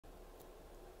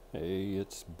Hey,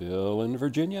 it's Bill in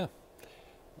Virginia,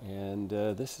 and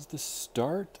this is the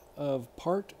start of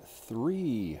part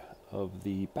 3 of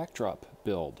the backdrop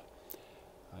build.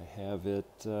 I have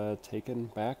it taken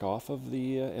back off of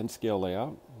the end scale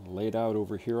layout, laid out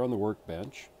over here on the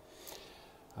workbench.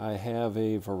 I have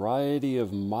a variety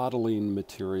of modeling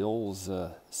materials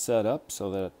set up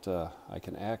so that I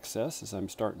can access as I'm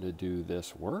starting to do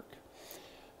this work.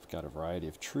 Got a variety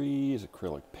of trees,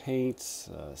 acrylic paints,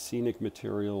 scenic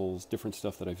materials, different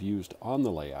stuff that I've used on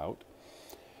the layout.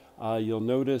 You'll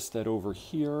notice that over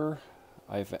here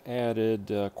I've added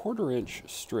 1/4-inch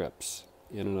strips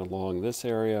in and along this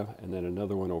area, and then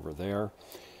another one over there.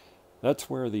 That's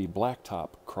where the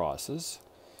blacktop crosses.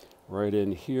 Right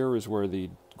in here is where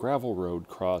the gravel road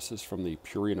crosses from the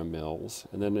Purina Mills,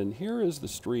 and then in here is the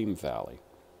stream valley.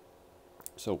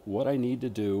 So what I need to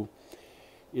do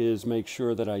is make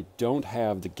sure that I don't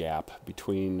have the gap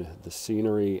between the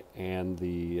scenery and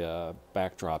the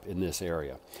backdrop in this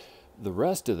area. The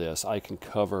rest of this, I can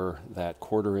cover that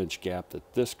 1/4-inch gap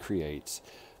that this creates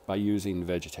by using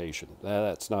vegetation.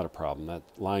 That's not a problem. That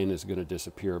line is going to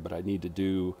disappear, but I need to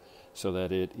do so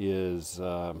that it is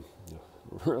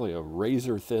really a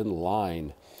razor-thin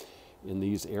line in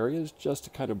these areas just to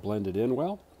kind of blend it in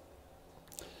well.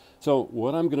 So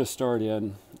what I'm going to start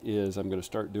in is I'm going to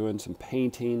start doing some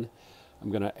painting. I'm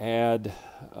going to add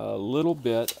a little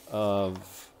bit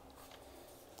of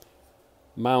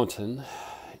mountain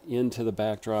into the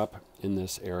backdrop in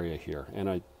this area here. And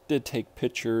I did take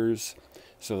pictures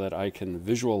so that I can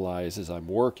visualize as I'm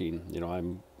working. You know,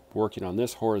 I'm working on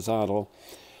this horizontal.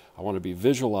 I want to be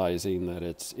visualizing that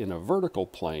it's in a vertical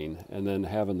plane, and then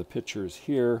having the pictures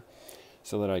here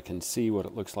so that I can see what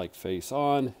it looks like face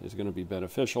on is going to be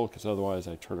beneficial, because otherwise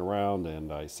I turn around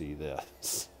and I see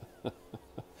this.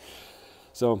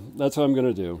 So that's what I'm going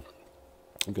to do.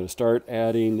 I'm going to start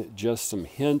adding just some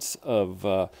hints of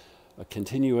a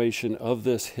continuation of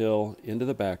this hill into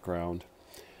the background.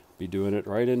 Be doing it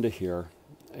right into here,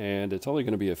 and it's only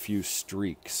going to be a few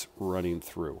streaks running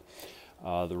through.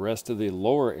 The rest of the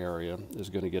lower area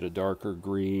is going to get a darker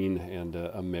green and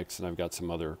a mix, and I've got some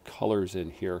other colors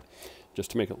in here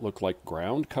just to make it look like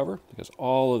ground cover, because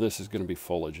all of this is going to be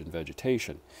foliage and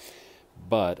vegetation.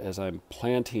 But as I'm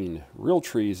planting real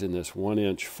trees in this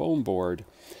 1-inch foam board,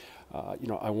 you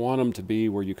know, I want them to be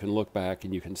where you can look back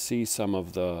and you can see some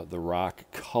of the rock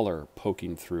color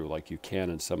poking through like you can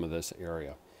in some of this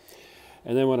area.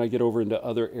 And then when I get over into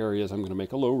other areas, I'm going to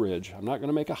make a low ridge. I'm not going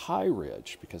to make a high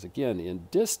ridge, because again, in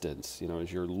distance, you know,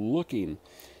 as you're looking,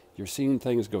 you're seeing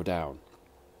things go down.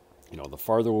 You know, the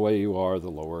farther away you are, the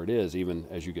lower it is. Even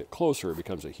as you get closer, it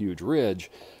becomes a huge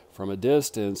ridge. From a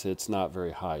distance, it's not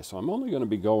very high. So I'm only going to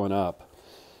be going up,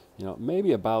 you know,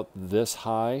 maybe about this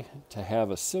high to have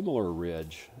a similar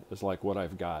ridge as like what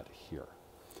I've got here.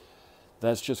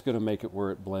 That's just going to make it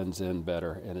where it blends in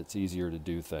better and it's easier to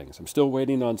do things. I'm still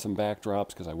waiting on some backdrops,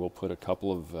 because I will put a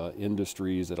couple of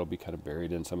industries that'll be kind of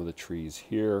buried in some of the trees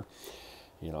here.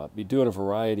 You know, I'll be doing a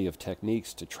variety of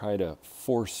techniques to try to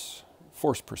force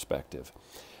perspective,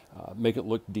 make it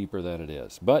look deeper than it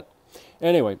is. But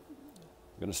anyway,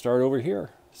 I'm going to start over here.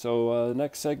 So the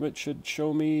next segment should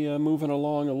show me moving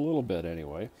along a little bit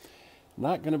anyway.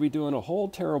 Not going to be doing a whole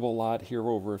terrible lot here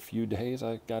over a few days.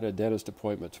 I got a dentist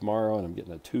appointment tomorrow and I'm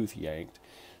getting a tooth yanked.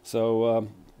 So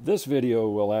this video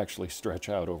will actually stretch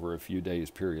out over a few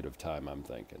days period of time, I'm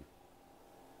thinking.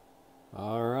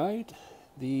 All right,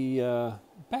 the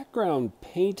background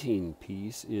painting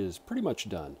piece is pretty much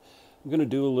done. I'm going to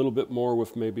do a little bit more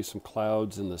with maybe some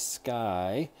clouds in the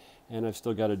sky, and I've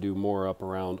still got to do more up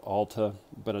around Alta.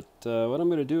 But what I'm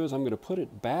going to do is I'm going to put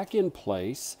it back in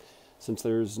place, since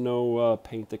there's no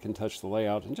paint that can touch the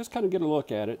layout, and just kind of get a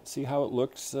look at it, see how it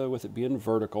looks with it being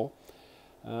vertical.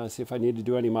 See if I need to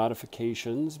do any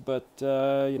modifications. But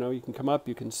you know, you can come up,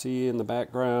 you can see in the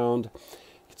background,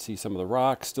 you can see some of the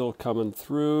rocks still coming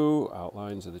through,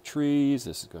 outlines of the trees.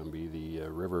 This is going to be the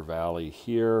river valley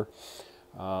here.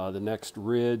 The next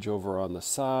ridge over on the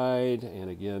side, and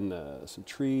again some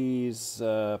trees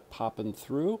popping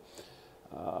through.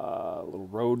 A little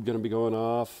road going to be going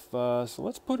off. So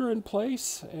let's put her in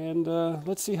place and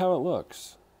let's see how it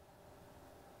looks.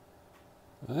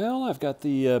 Well, I've got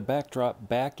the backdrop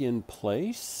back in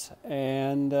place,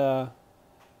 and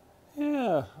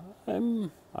yeah,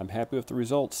 I'm happy with the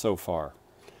results so far.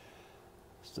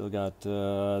 Still got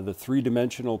the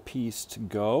 3-dimensional piece to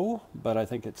go, but I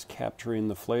think it's capturing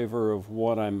the flavor of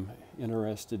what I'm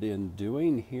interested in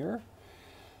doing here.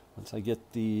 Once I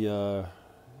get the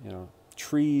you know,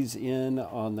 trees in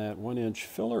on that 1-inch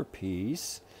filler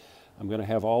piece, I'm going to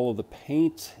have all of the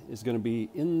paint is going to be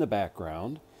in the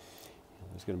background.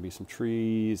 There's going to be some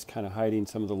trees kind of hiding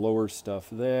some of the lower stuff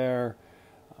there.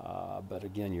 But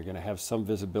again, you're going to have some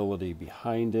visibility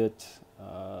behind it. You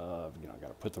know, I got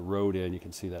to put the road in. You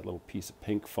can see that little piece of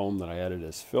pink foam that I added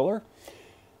as filler.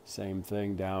 Same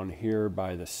thing down here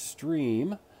by the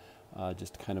stream.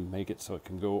 Just to kind of make it so it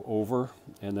can go over.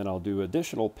 And then I'll do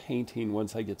additional painting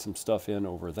once I get some stuff in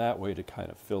over that way to kind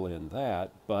of fill in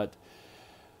that. But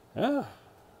yeah,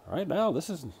 right now this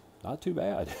is not too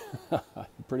bad. I'm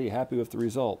pretty happy with the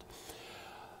result.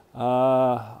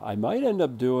 I might end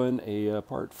up doing a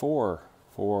part 4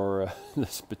 for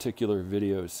this particular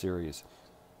video series.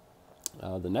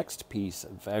 The next piece,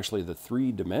 of actually the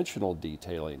 3-dimensional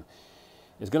detailing,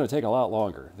 is going to take a lot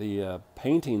longer. The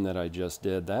painting that I just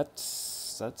did,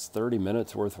 that's 30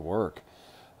 minutes worth of work.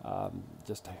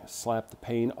 Just slap the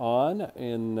paint on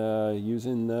and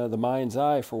using the mind's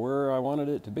eye for where I wanted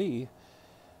it to be.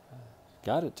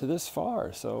 Got it to this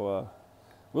far, so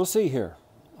we'll see here.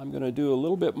 I'm going to do a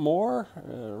little bit more,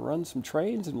 run some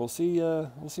trains, and we'll see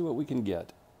what we can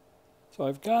get. So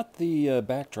I've got the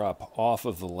backdrop off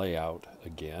of the layout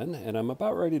again, and I'm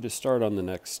about ready to start on the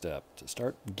next step, to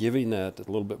start giving that a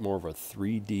little bit more of a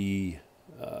 3D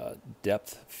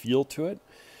depth feel to it.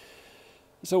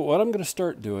 So what I'm going to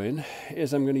start doing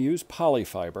is I'm going to use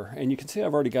polyfiber, and you can see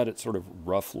I've already got it sort of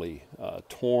roughly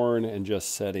torn and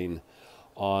just setting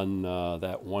on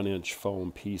that 1-inch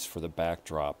foam piece for the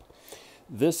backdrop.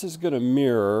 This is going to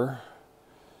mirror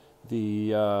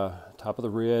the top of the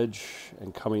ridge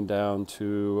and coming down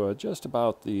to just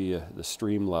about the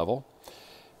stream level.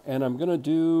 And I'm going to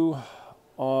do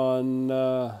on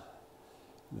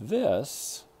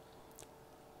this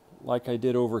like I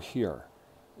did over here,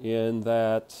 in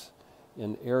that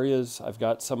in areas I've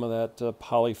got some of that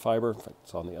polyfiber. In fact,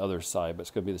 it's on the other side, but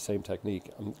it's going to be the same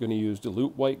technique. I'm going to use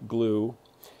dilute white glue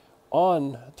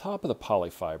on top of the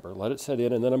polyfiber, let it set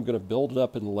in, and then I'm going to build it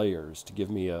up in layers to give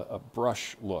me a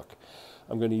brush look.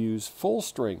 I'm going to use full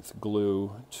strength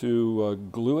glue to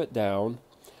glue it down.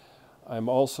 I'm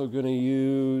also going to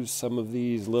use some of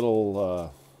these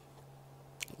little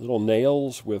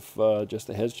nails with just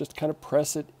the heads, just to kind of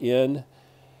press it in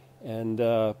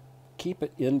and keep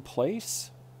it in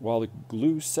place while the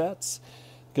glue sets.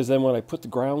 Because then when I put the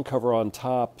ground cover on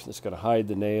top, it's going to hide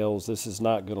the nails. This is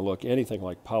not going to look anything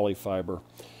like polyfiber.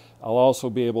 I'll also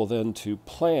be able then to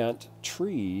plant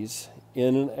trees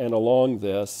in and along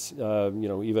this, you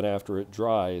know, even after it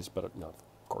dries. But no,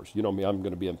 of course, you know me, I'm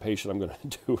going to be impatient. I'm going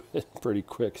to do it pretty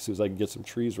quick as soon as I can get some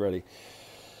trees ready.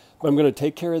 But I'm going to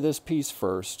take care of this piece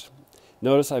first.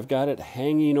 Notice I've got it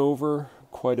hanging over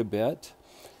quite a bit.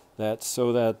 That's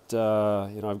so that,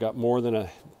 you know, I've got more than a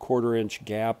 1/4-inch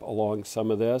gap along some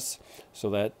of this, so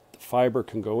that the fiber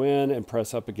can go in and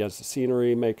press up against the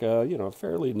scenery, make a, you know,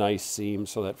 fairly nice seam,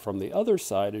 so that from the other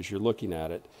side, as you're looking at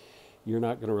it, you're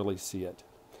not going to really see it.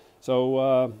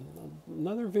 So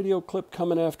another video clip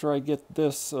coming after I get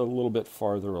this a little bit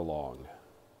farther along.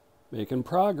 Making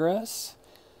progress.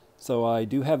 So I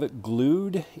do have it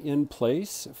glued in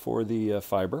place for the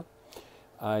fiber.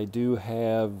 I do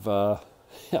have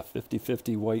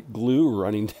 50-50 white glue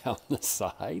running down the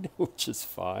side, which is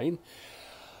fine.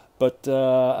 But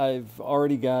I've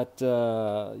already got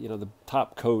you know, the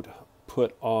top coat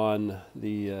put on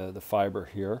the fiber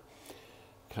here.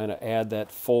 Kind of add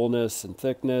that fullness and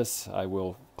thickness. I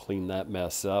will clean that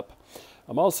mess up.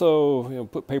 I'm also, you know,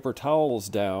 put paper towels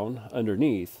down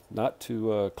underneath, not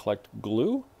to collect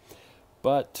glue,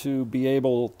 but to be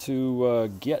able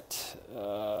to get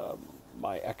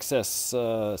my excess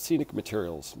scenic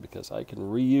materials, because I can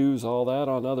reuse all that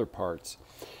on other parts.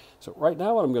 So right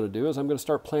now what I'm going to do is I'm going to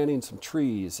start planting some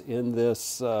trees in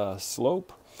this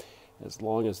slope, as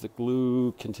long as the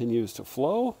glue continues to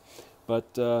flow.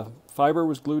 But fiber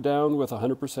was glued down with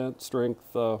 100%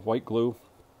 strength white glue,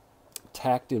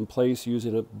 tacked in place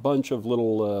using a bunch of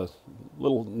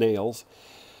little nails.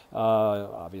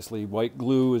 Obviously white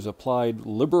glue is applied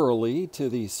liberally to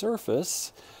the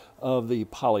surface of the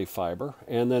polyfiber,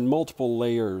 and then multiple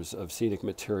layers of scenic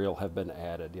material have been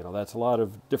added. You know, that's a lot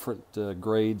of different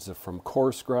grades, from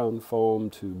coarse ground foam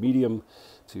to medium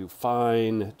to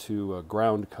fine to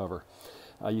ground cover.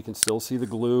 You can still see the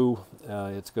glue.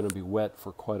 It's going to be wet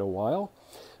for quite a while,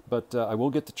 but I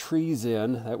will get the trees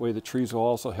in. That way the trees will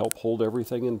also help hold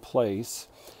everything in place.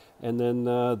 And then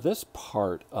this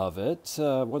part of it,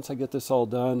 once I get this all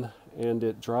done and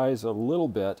it dries a little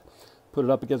bit, put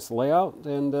it up against the layout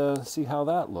and see how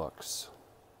that looks.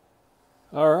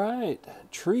 All right,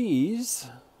 trees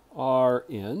are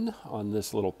in on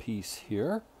this little piece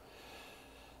here.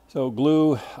 So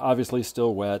glue, obviously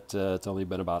still wet. It's only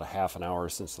been about a half an hour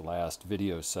since the last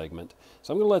video segment.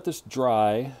 So I'm going to let this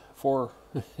dry for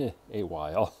a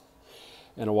while.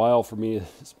 And a while for me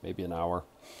is maybe an hour.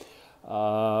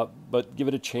 But give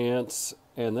it a chance.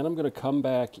 And then I'm going to come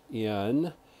back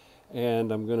in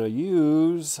and I'm going to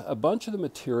use a bunch of the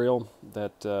material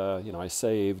that I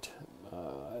saved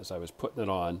as I was putting it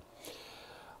on.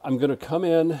 I'm going to come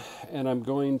in and I'm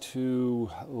going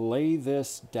to lay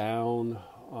this down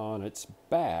on its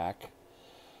back,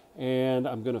 and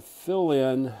I'm going to fill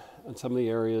in on some of the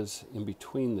areas in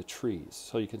between the trees.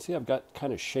 So you can see I've got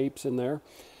kind of shapes in there.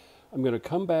 I'm going to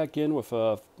come back in with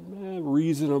a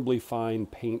reasonably fine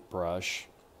paintbrush,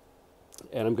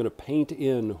 and I'm going to paint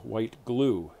in white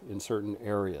glue in certain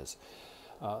areas.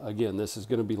 Again, this is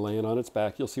going to be laying on its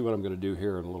back. You'll see what I'm going to do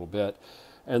here in a little bit.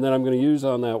 And then I'm going to use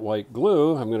on that white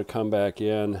glue, I'm going to come back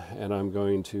in and I'm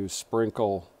going to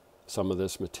sprinkle some of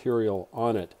this material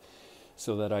on it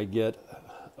so that I get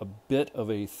a bit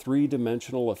of a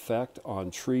three-dimensional effect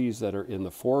on trees that are in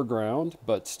the foreground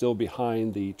but still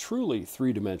behind the truly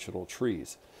three-dimensional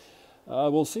trees.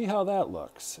 We'll see how that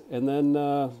looks, and then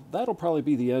that'll probably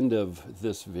be the end of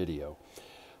this video.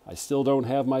 I still don't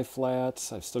have my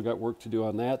flats. I've still got work to do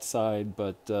on that side,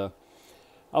 but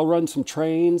I'll run some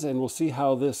trains and we'll see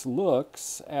how this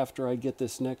looks after I get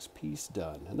this next piece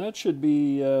done. And that should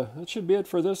be it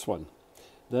for this one.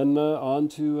 Then on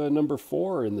to number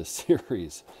 4 in the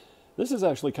series. This is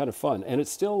actually kind of fun, and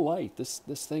it's still light. This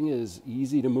thing is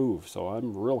easy to move, so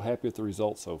I'm real happy with the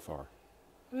results so far.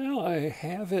 Well, I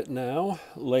have it now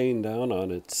laying down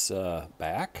on its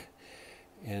back,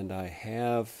 and I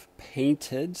have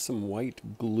painted some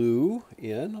white glue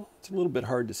in. It's a little bit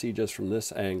hard to see just from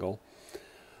this angle.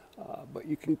 But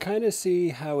you can kind of see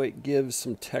how it gives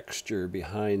some texture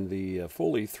behind the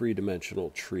fully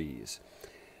three-dimensional trees.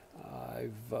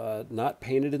 I've not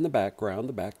painted in the background.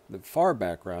 The far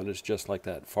background is just like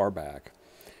that far back.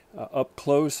 Up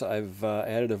close, I've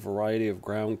added a variety of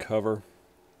ground cover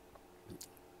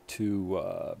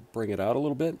to bring it out a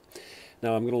little bit.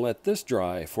 Now I'm going to let this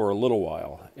dry for a little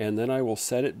while, and then I will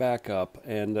set it back up,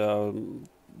 and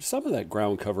some of that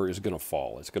ground cover is going to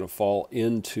fall. It's going to fall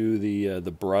into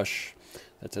the brush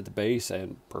that's at the base,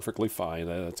 and perfectly fine.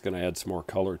 That's going to add some more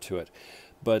color to it.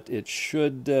 But it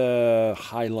should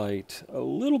highlight a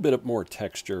little bit more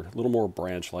texture, a little more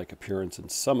branch-like appearance in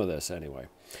some of this anyway.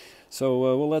 So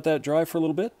we'll let that dry for a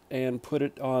little bit and put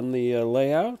it on the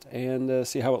layout and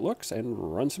see how it looks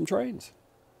and run some trains.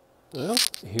 Well,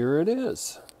 here it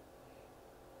is.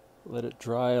 Let it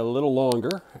dry a little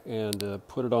longer and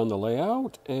put it on the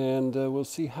layout, and we'll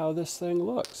see how this thing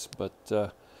looks. But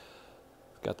I've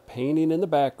got the painting in the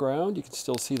background. You can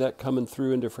still see that coming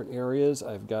through in different areas.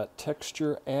 I've got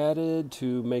texture added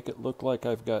to make it look like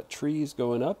I've got trees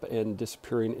going up and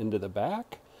disappearing into the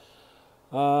back.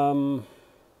 I'm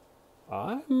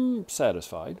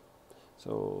satisfied.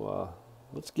 So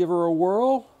let's give her a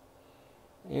whirl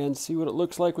and see what it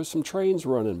looks like with some trains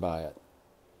running by it.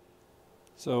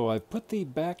 So I've put the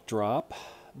backdrop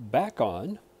back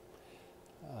on.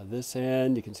 This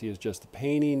end you can see is just the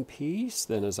painting piece.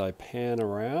 Then as I pan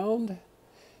around,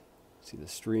 see the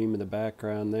stream in the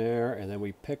background there, and then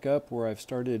we pick up where I've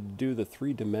started to do the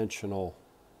three-dimensional,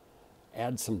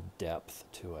 add some depth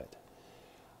to it.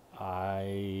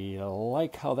 I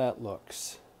like how that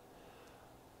looks.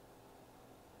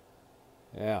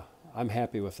 Yeah, I'm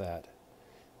happy with that.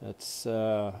 That's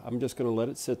I'm just going to let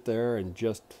it sit there and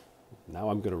now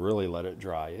I'm going to really let it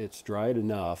dry. It's dried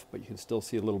enough, but you can still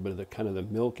see a little bit of the kind of the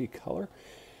milky color.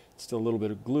 It's still a little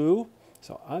bit of glue.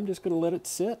 So I'm just going to let it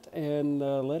sit and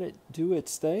let it do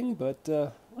its thing. But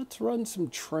let's run some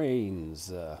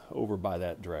trains over by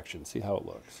that direction, see how it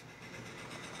looks.